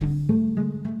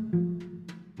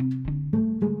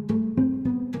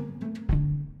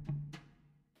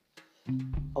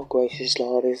gracious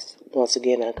Lord, once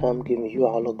again I come giving you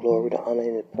all the glory, the honor,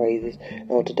 and the praises. And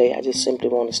on today, I just simply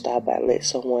want to stop by and let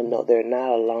someone know they're not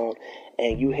alone,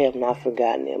 and you have not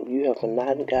forgotten them. You have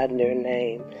not forgotten their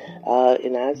name.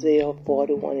 In Isaiah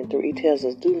 41:3, it tells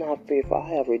us, "Do not fear, for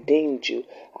I have redeemed you.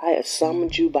 I have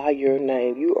summoned you by your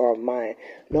name. You are mine."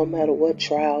 No matter what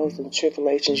trials and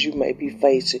tribulations you may be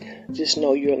facing, just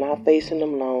know you're not facing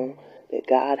them alone. That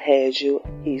God has you,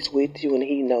 He's with you, and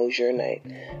He knows your name.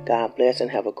 God bless and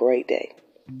have a great day.